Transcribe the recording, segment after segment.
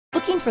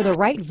Looking for the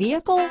right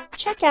vehicle?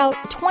 Check out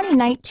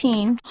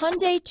 2019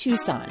 Hyundai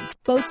Tucson.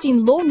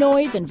 Boasting low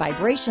noise and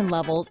vibration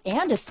levels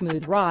and a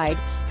smooth ride,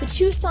 the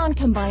Tucson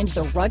combines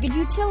the rugged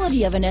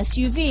utility of an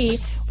SUV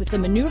with the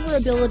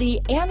maneuverability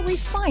and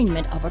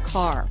refinement of a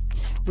car.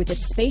 With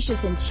its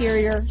spacious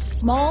interior,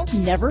 small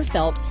never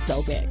felt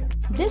so big.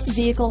 This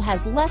vehicle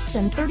has less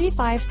than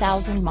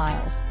 35,000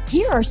 miles.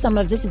 Here are some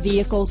of this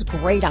vehicle's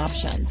great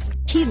options: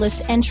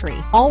 keyless entry,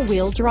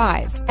 all-wheel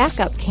drive,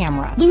 backup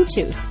camera,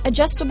 Bluetooth,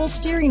 adjustable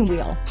steering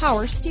wheel,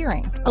 power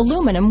steering,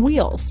 aluminum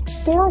wheels,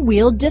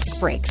 four-wheel disc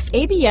brakes,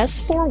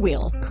 ABS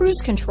four-wheel,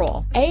 cruise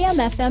control,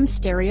 AM/FM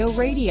stereo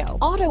radio,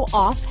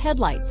 auto-off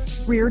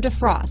headlights, rear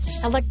defrost,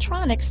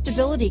 electronic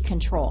stability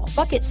control,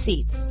 bucket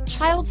seats,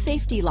 child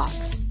safety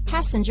locks,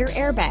 passenger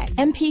airbag,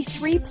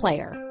 MP3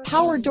 player,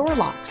 power door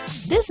locks.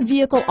 This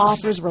vehicle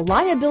offers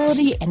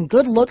reliability and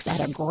good looks at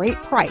a great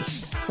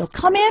price. So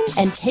come in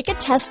and take a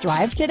test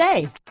drive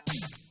today.